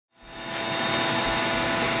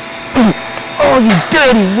Oh, you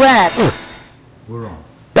dirty rat. We're on.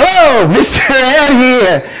 Hello, Mr. Ed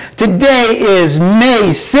here. Today is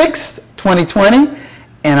May 6th, 2020,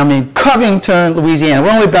 and I'm in Covington, Louisiana.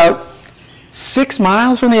 We're only about 6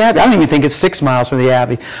 miles from the Abbey. I don't even think it's 6 miles from the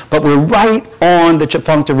Abbey, but we're right on the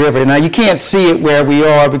Tchefuncte River. Now, you can't see it where we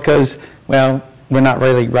are because, well, we're not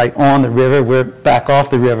really right on the river. We're back off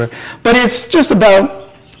the river. But it's just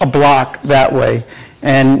about a block that way.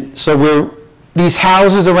 And so these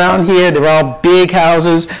houses around here, they're all big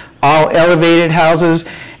houses, all elevated houses.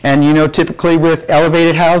 And you know, typically with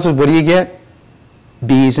elevated houses, what do you get?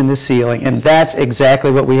 Bees in the ceiling. And that's exactly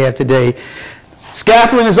what we have today.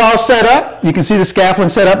 Scaffolding is all set up. You can see the scaffolding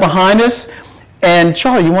set up behind us. And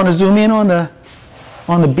Charlie, you want to zoom in on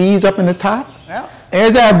the bees up in the top? Yeah.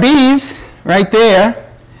 There's our bees right there.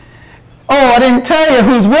 Oh, I didn't tell you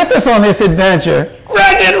who's with us on this adventure.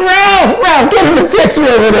 Rick and Ralph! Ralph, get him the fix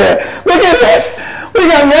over there. Look at this. We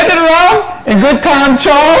got Rick and Ralph and Good Time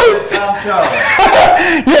Charlie. Good Time Charlie.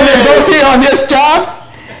 Yeah, they're both here on this job.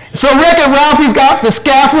 So Rick and Ralph, he's got the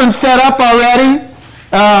scaffolding set up already.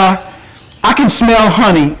 I can smell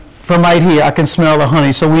honey from right here. I can smell the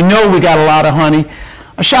honey. So we know we got a lot of honey.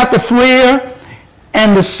 I shot the FLIR,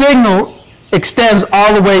 and the signal extends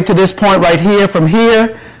all the way to this point right here, from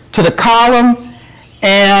here to the column,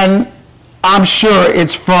 and I'm sure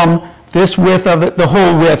it's from this width of it, the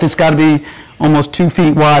whole width. It's got to be almost 2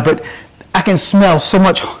 feet wide, but I can smell so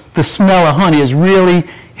much. The smell of honey is really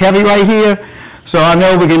heavy right here, so I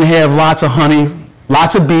know we're going to have lots of honey,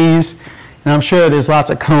 lots of bees, and I'm sure there's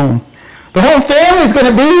lots of comb. The whole family is going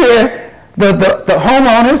to be here, the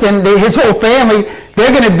homeowners and his whole family.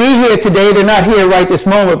 They're going to be here today. They're not here right this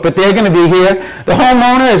moment, but they're going to be here. The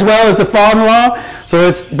homeowner as well as the father-in-law. So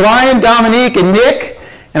it's Brian, Dominique, and Nick.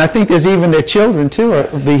 And I think there's even their children, too,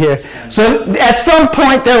 will be here. So at some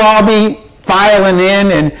point, they'll all be filing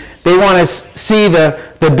in, and they want to see the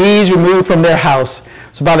bees removed from their house.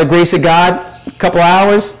 So by the grace of God, a couple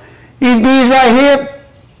hours, these bees right here,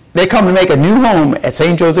 they come to make a new home at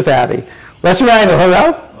St. Joseph Abbey. Let's wrangle,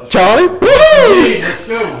 hello? Charlie? Woo-hoo! Let's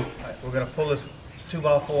go. Right, we're going to pull this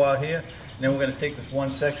 2x4 out here, and then we're going to take this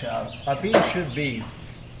one section out. Our bees should be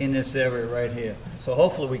in this area right here. So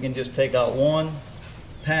hopefully we can just take out one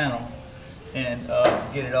panel and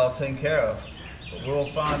get it all taken care of. But we'll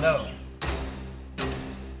find out.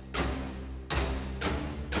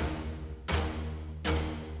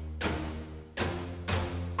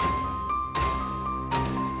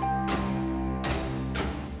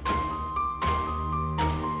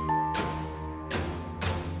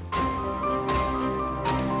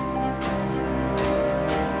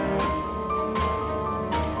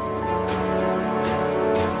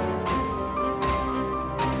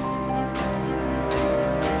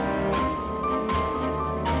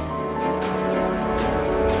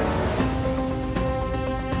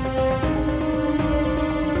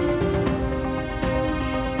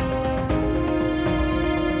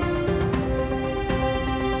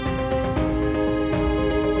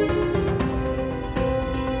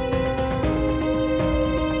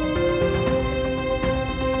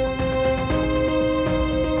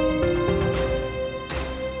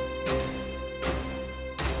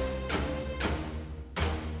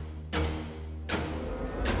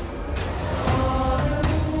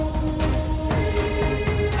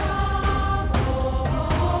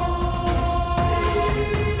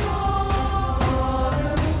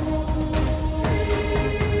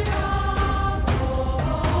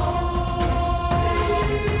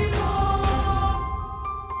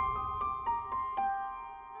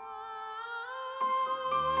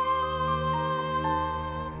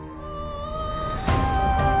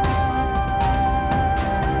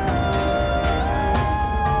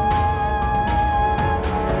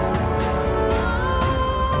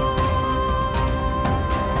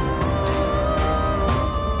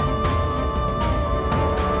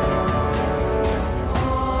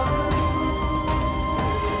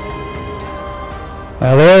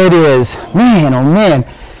 Well, there it is. Man, oh man,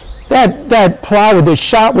 that plywood, they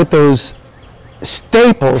shot with those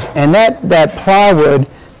staples, and that plywood,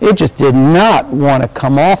 it just did not want to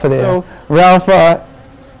come off of there. So Ralph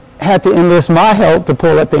had to enlist my help to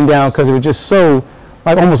pull that thing down because it was just so,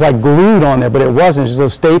 almost like glued on there, but it wasn't. Just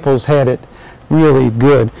those staples had it really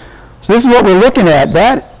good. So this is what we're looking at.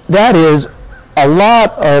 That is a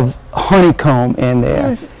lot of honeycomb in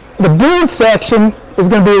there. The brood section is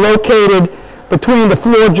going to be located between the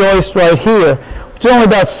floor joist right here, which is only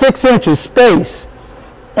about 6 inches space.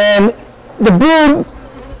 And the brood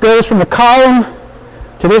goes from the column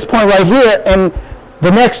to this point right here, and the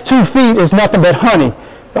next 2 feet is nothing but honey.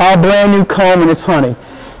 It's all brand new comb and it's honey.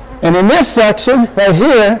 And in this section right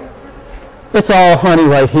here, it's all honey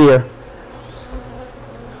right here.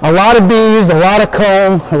 A lot of bees, a lot of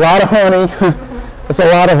comb, a lot of honey. It's a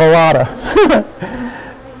lot of a lotta.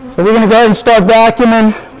 So we're going to go ahead and start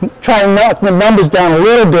vacuuming, try and knock the numbers down a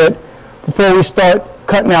little bit before we start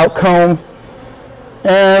cutting out comb.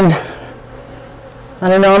 And I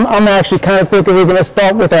don't know, I'm actually kind of thinking we're going to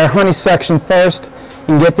start with our honey section first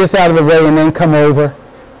and get this out of the way and then come over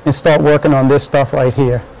and start working on this stuff right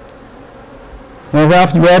here. Well,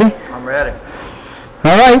 Ralph, you ready? I'm ready.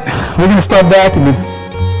 All right, we're going to start vacuuming.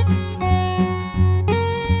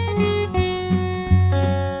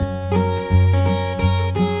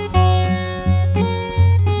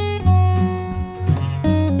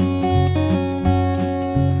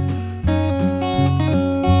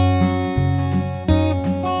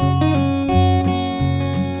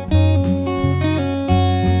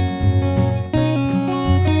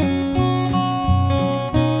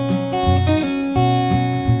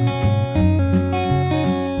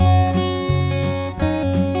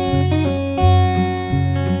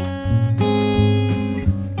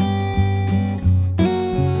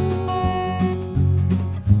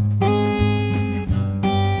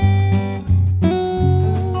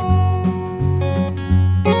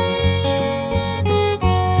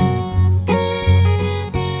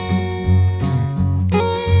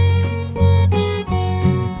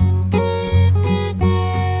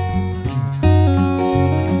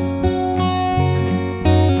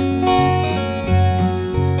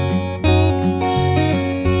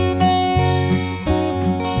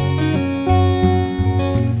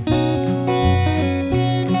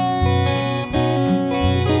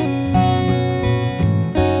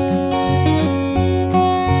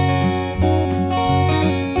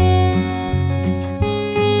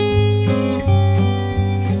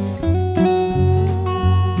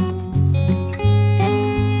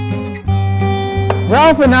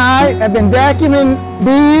 Ralph and I have been vacuuming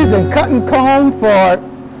bees and cutting comb for,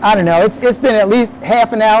 I don't know, it's been at least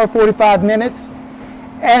half an hour, 45 minutes.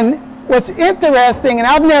 And what's interesting, and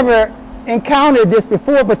I've never encountered this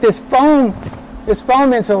before, but this foam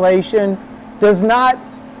insulation does not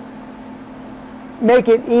make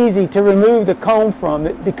it easy to remove the comb from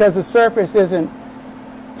it because the surface isn't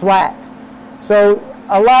flat. So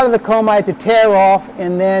a lot of the comb I had to tear off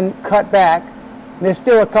and then cut back. There's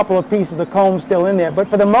still a couple of pieces of comb still in there, but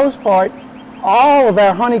for the most part, all of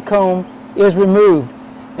our honeycomb is removed.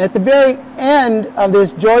 And at the very end of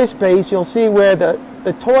this joy space, you'll see where the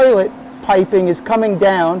toilet piping is coming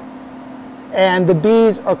down and the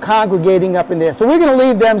bees are congregating up in there. So we're going to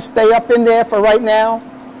leave them stay up in there for right now.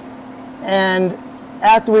 And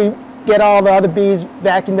after we get all the other bees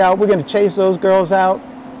vacuumed out, we're going to chase those girls out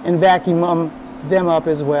and vacuum them up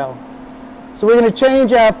as well. So we're going to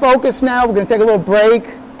change our focus now. We're going to take a little break,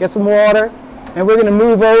 get some water, and we're going to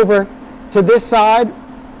move over to this side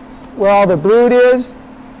where all the brood is.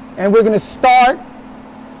 And we're going to start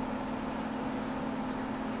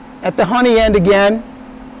at the honey end again,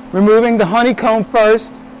 removing the honeycomb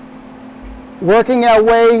first, working our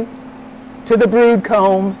way to the brood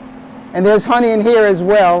comb. And there's honey in here as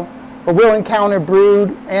well, but we'll encounter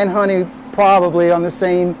brood and honey probably on the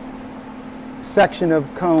same section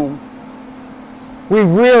of comb. We've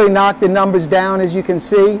really knocked the numbers down, as you can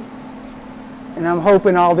see, and I'm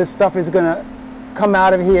hoping all this stuff is going to come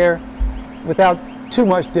out of here without too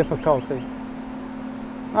much difficulty.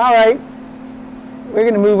 All right, we're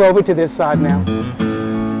going to move over to this side now.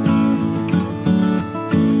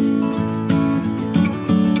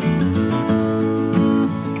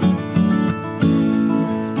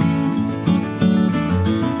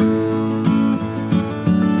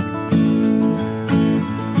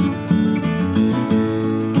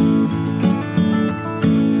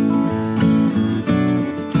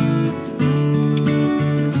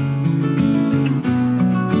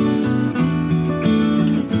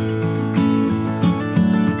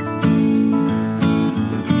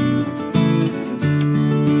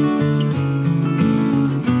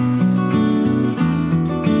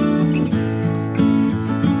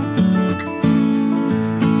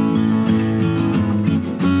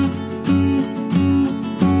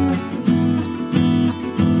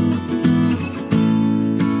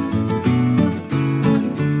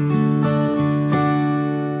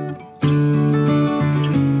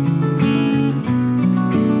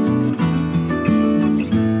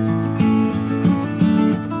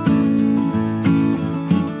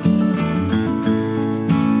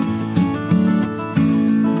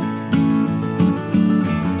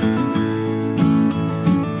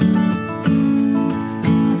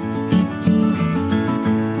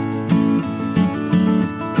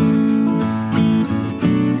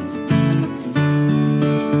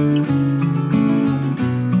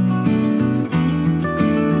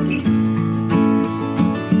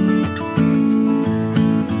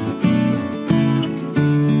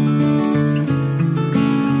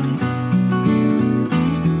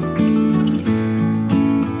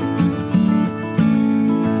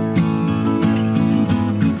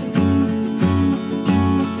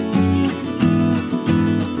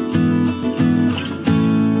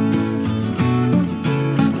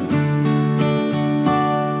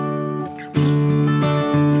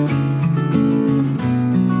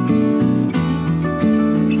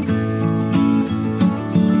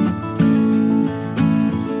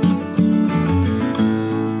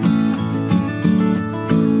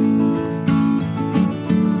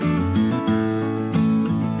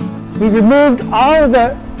 We've removed all of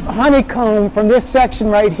the honeycomb from this section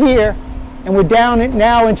right here, and we're down it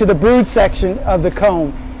now into the brood section of the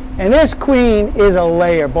comb. And this queen is a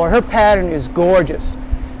layer. Boy, her pattern is gorgeous.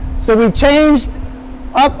 So we've changed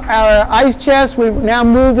up our ice chest. We're now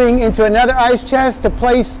moving into another ice chest to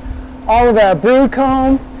place all of our brood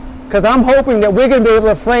comb, because I'm hoping that we're going to be able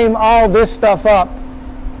to frame all this stuff up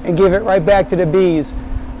and give it right back to the bees.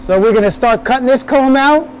 So we're going to start cutting this comb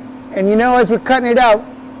out, and you know, as we're cutting it out,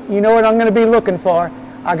 you know what I'm going to be looking for.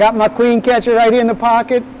 I got my queen catcher right here in the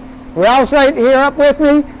pocket. Ralph's right here up with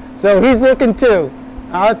me, so he's looking too.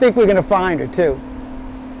 I think we're going to find her too.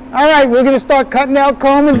 All right, we're going to start cutting out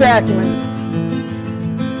comb and vacuuming.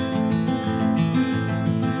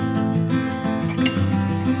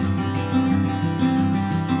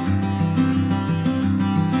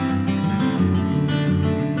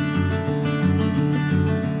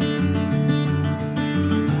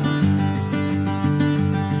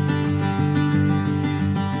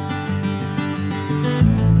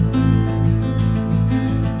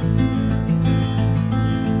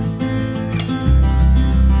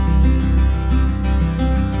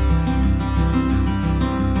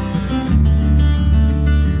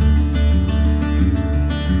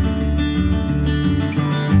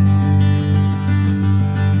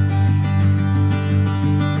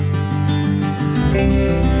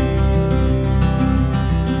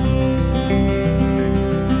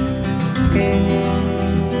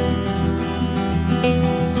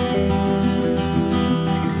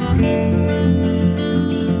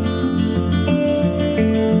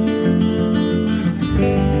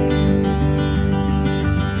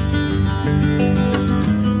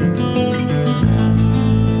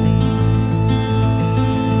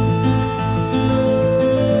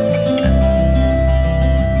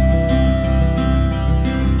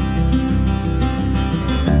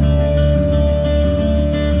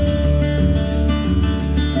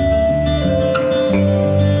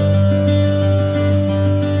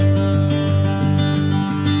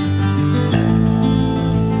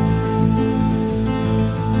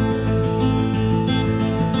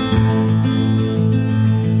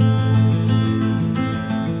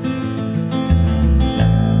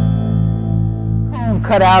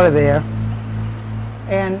 Cut out of there,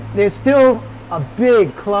 and there's still a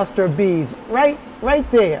big cluster of bees right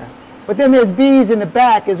there, but then there's bees in the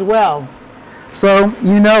back as well. So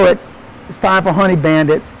you know it, it's time for Honey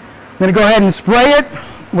Bandit. I'm going to go ahead and spray it.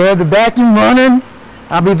 We have the vacuum running.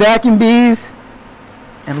 I'll be vacuum bees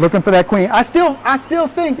and looking for that queen. I still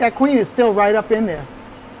think that queen is still right up in there,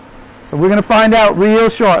 so we're going to find out real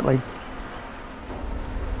shortly.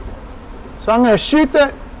 So I'm going to shoot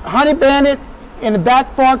the Honey Bandit in the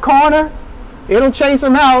back far corner. It'll chase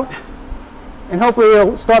them out, and hopefully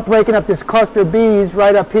it'll start breaking up this cluster of bees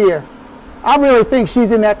right up here. I really think she's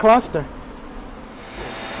in that cluster.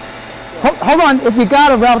 Hold on, if you got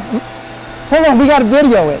her, Ralph. Hold on, we got to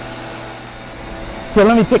video it. Here,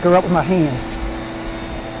 let me pick her up with my hand.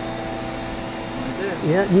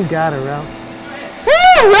 Yeah, you got her, Ralph.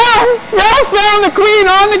 Woo, Ralph! Ralph found the queen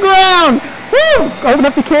on the ground. Woo! Open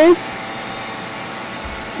up the cage.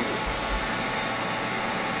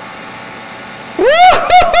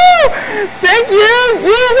 Thank you,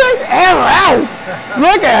 Jesus and Ralph.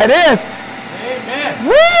 Look at this. Amen.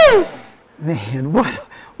 Woo! Man,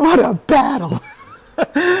 what a battle.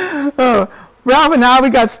 Ralph and I, we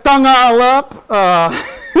got stung all up.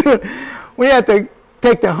 We had to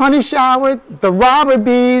take the honey shower. The robber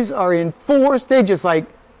bees are in force. They're just like,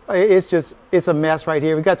 it's a mess right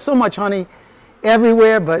here. We got so much honey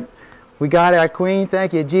everywhere, but we got our queen.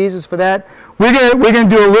 Thank you, Jesus, for that. We're gonna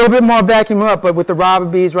do a little bit more vacuum up, but with the robber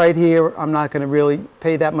bees right here, I'm not gonna really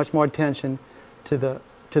pay that much more attention to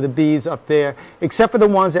the bees up there, except for the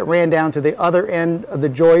ones that ran down to the other end of the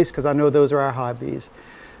joist, because I know those are our hive bees.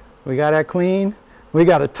 We got our queen. We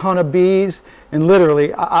got a ton of bees, and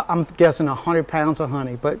literally, I'm guessing 100 pounds of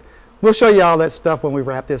honey. But we'll show you all that stuff when we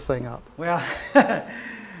wrap this thing up. Well, that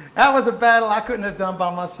was a battle I couldn't have done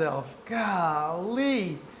by myself.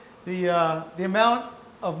 Golly, the amount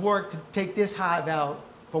of work to take this hive out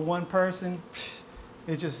for one person,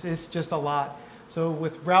 it's just a lot. So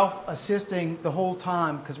with Ralph assisting the whole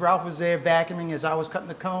time, because Ralph was there vacuuming as I was cutting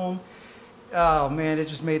the comb, oh man, it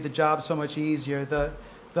just made the job so much easier.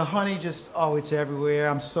 The honey just, oh, it's everywhere.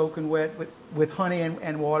 I'm soaking wet with honey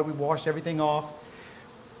and water. We washed everything off.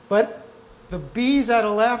 But the bees that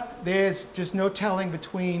are left, there's just no telling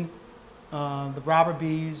between the robber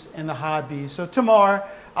bees and the hive bees. So tomorrow,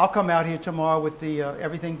 I'll come out here tomorrow with the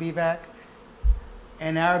everything bee vac,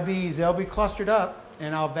 and our bees, they'll be clustered up,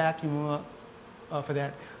 and I'll vacuum them up for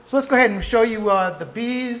that. So let's go ahead and show you the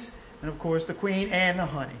bees, and of course the queen and the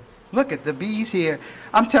honey. Look at the bees here.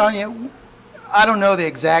 I'm telling you, I don't know the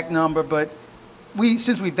exact number, but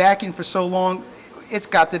since we vacuumed for so long, it's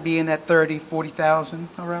got to be in that 30, 40,000,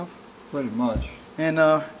 huh, Ralph? Pretty much. And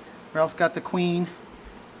Ralph's got the queen.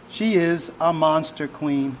 She is a monster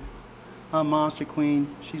queen. A monster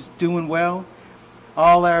queen. She's doing well.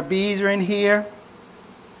 All our bees are in here.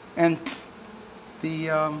 And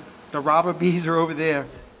the robber bees are over there.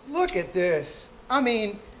 Look at this. I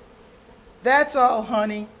mean, that's all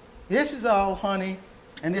honey. This is all honey.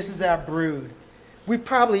 And this is our brood. We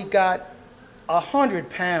probably got 100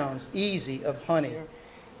 pounds easy of honey.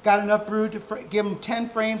 Got enough brood to give them 10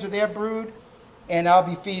 frames of their brood, and I'll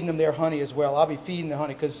be feeding them their honey as well. I'll be feeding the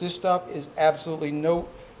honey because this stuff is absolutely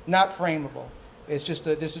not frameable. It's just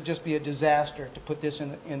this would just be a disaster to put this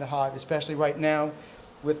in the hive, especially right now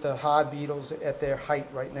with the hive beetles at their height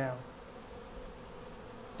right now.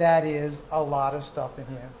 That is a lot of stuff in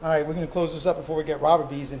here. All right, we're going to close this up before we get robber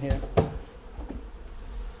bees in here.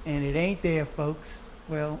 And it ain't there, folks.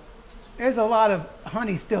 Well, there's a lot of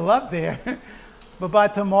honey still up there. But by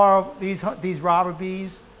tomorrow, these robber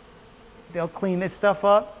bees, they'll clean this stuff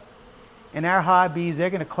up. And our hive bees, they're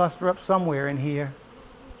going to cluster up somewhere in here.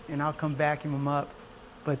 And I'll come vacuum them up.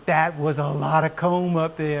 But that was a lot of comb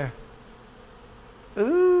up there.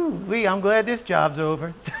 Ooh, I'm glad this job's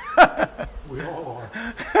over. We all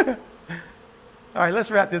are. All right, let's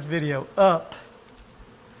wrap this video up.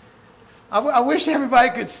 I wish everybody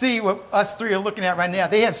could see what us three are looking at right now.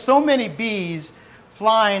 They have so many bees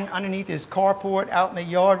flying underneath this carport out in the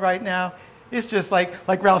yard right now. It's just like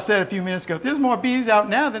Ralph said a few minutes ago, there's more bees out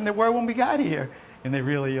now than there were when we got here. And they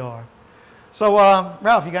really are. So,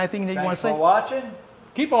 Ralph, you got anything that you want to say? Thanks for watching.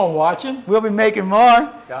 Keep on watching. We'll be making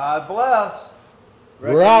more. God bless.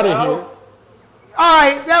 We're out of here. All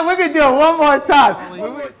right, now we're going to do it one more time.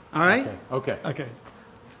 All right? Okay.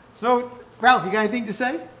 So, Ralph, you got anything to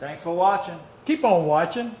say? Thanks for watching. Keep on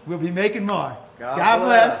watching. We'll be making more. God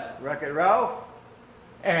bless. Wreck-It Ralph.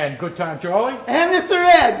 And Good Time Charlie. And Mr.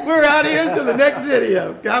 Ed. We're out of here until the next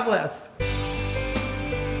video. God bless.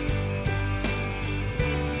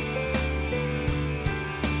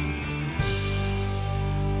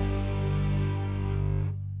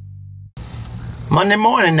 Monday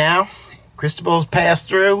morning now. Cristobal's passed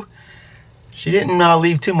through. She didn't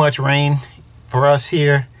leave too much rain for us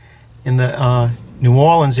here in the New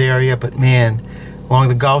Orleans area, but man, along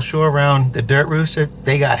the Gulf Shore around the Dirt Rooster,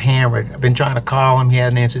 they got hammered. I've been trying to call him. He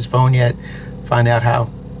hadn't answered his phone yet. Find out how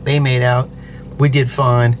they made out. We did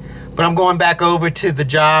fine. But I'm going back over to the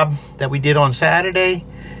job that we did on Saturday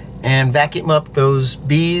and vacuum up those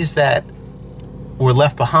bees that were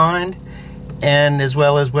left behind. And as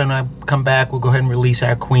well as when I come back, we'll go ahead and release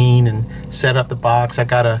our queen and set up the box. I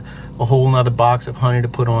got a whole nother box of honey to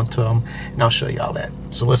put onto them, and I'll show you all that.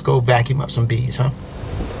 So let's go vacuum up some bees, huh?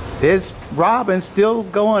 There's robbing still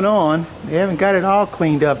going on. They haven't got it all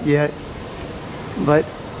cleaned up yet. But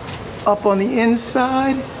up on the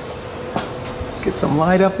inside, get some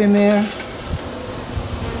light up in there.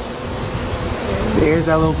 There's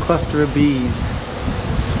our little cluster of bees.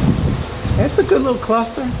 That's a good little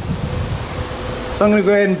cluster. So I'm going to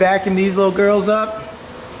go ahead and vacuum these little girls up,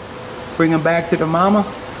 bring them back to the mama,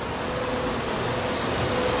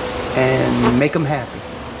 and make them happy.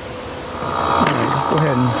 Alright, let's go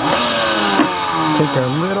ahead and take our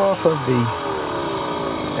lid off of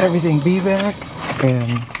the everything bee vac and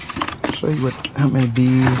show you how many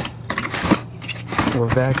bees were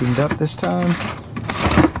vacuumed up this time.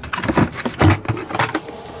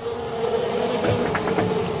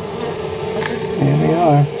 There we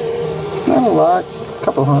are. Not a lot, a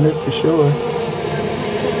couple hundred for sure.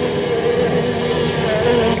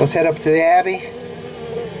 So let's head up to the Abbey.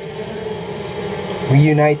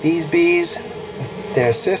 Reunite these bees with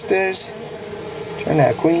their sisters. Turn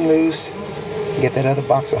that queen loose. And get that other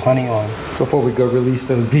box of honey on. Before we go release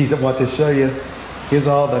those bees, I want to show you. Here's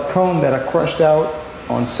all the comb that I crushed out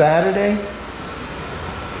on Saturday.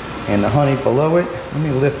 And the honey below it. Let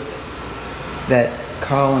me lift that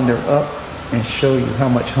colander up and show you how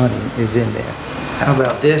much honey is in there. How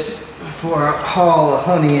about this for a haul of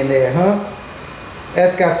honey in there, huh?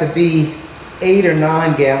 That's got to be 8 or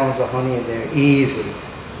 9 gallons of honey in there, easy.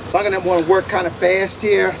 So I'm gonna want to work kind of fast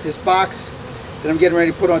here. This box that I'm getting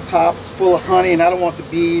ready to put on top is full of honey, and I don't want the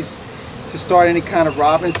bees to start any kind of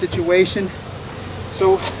robbing situation.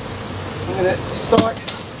 So I'm gonna start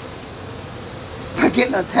by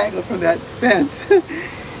getting untangled from that fence.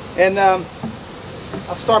 And I'll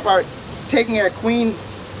start by taking our queen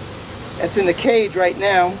that's in the cage right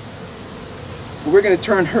now. We're going to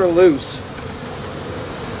turn her loose.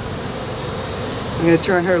 I'm going to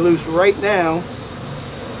turn her loose right now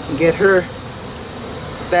and get her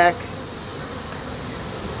back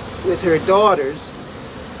with her daughters.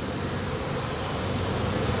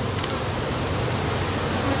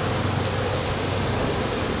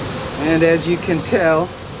 And as you can tell,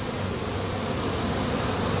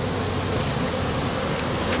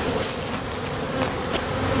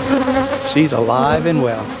 she's alive and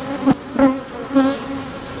well.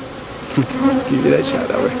 Give you that shot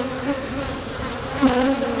of her.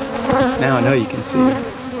 Now I know you can see her.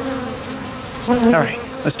 Alright,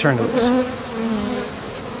 let's turn her loose.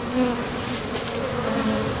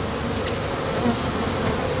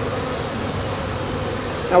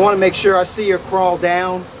 I want to make sure I see her crawl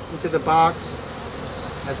down into the box.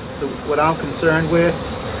 That's what I'm concerned with.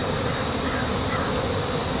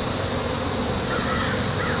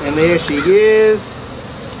 And there she is.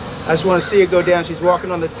 I just want to see her go down. She's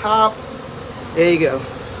walking on the top. There you go.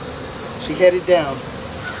 She headed down.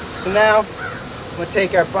 So now I'm going to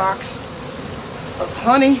take our box of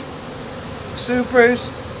honey,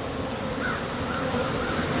 supers.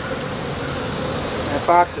 That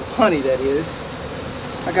box of honey, that is.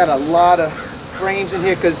 I got a lot of frames in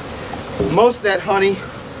here because most of that honey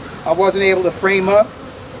I wasn't able to frame up.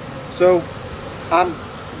 So I'm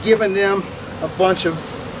giving them a bunch of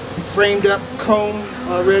framed up comb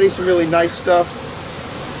already, some really nice stuff.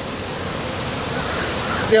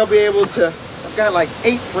 They'll be able to, I've got like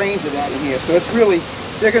 8 frames of that in here, so it's really,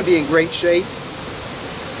 they're going to be in great shape.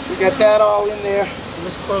 We got that all in there.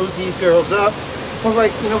 Let's close these girls up. Well,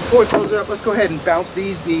 like, you know, before we close it up, let's go ahead and bounce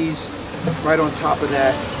these bees right on top of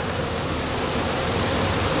that.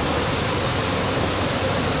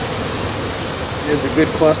 There's a good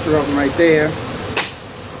cluster of them right there.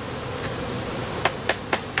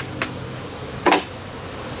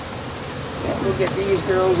 And we'll get these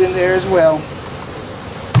girls in there as well.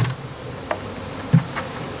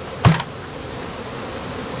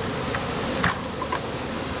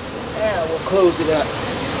 And we'll close it up.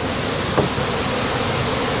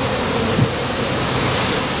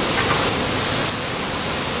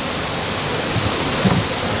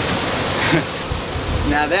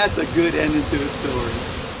 Now that's a good ending to a story.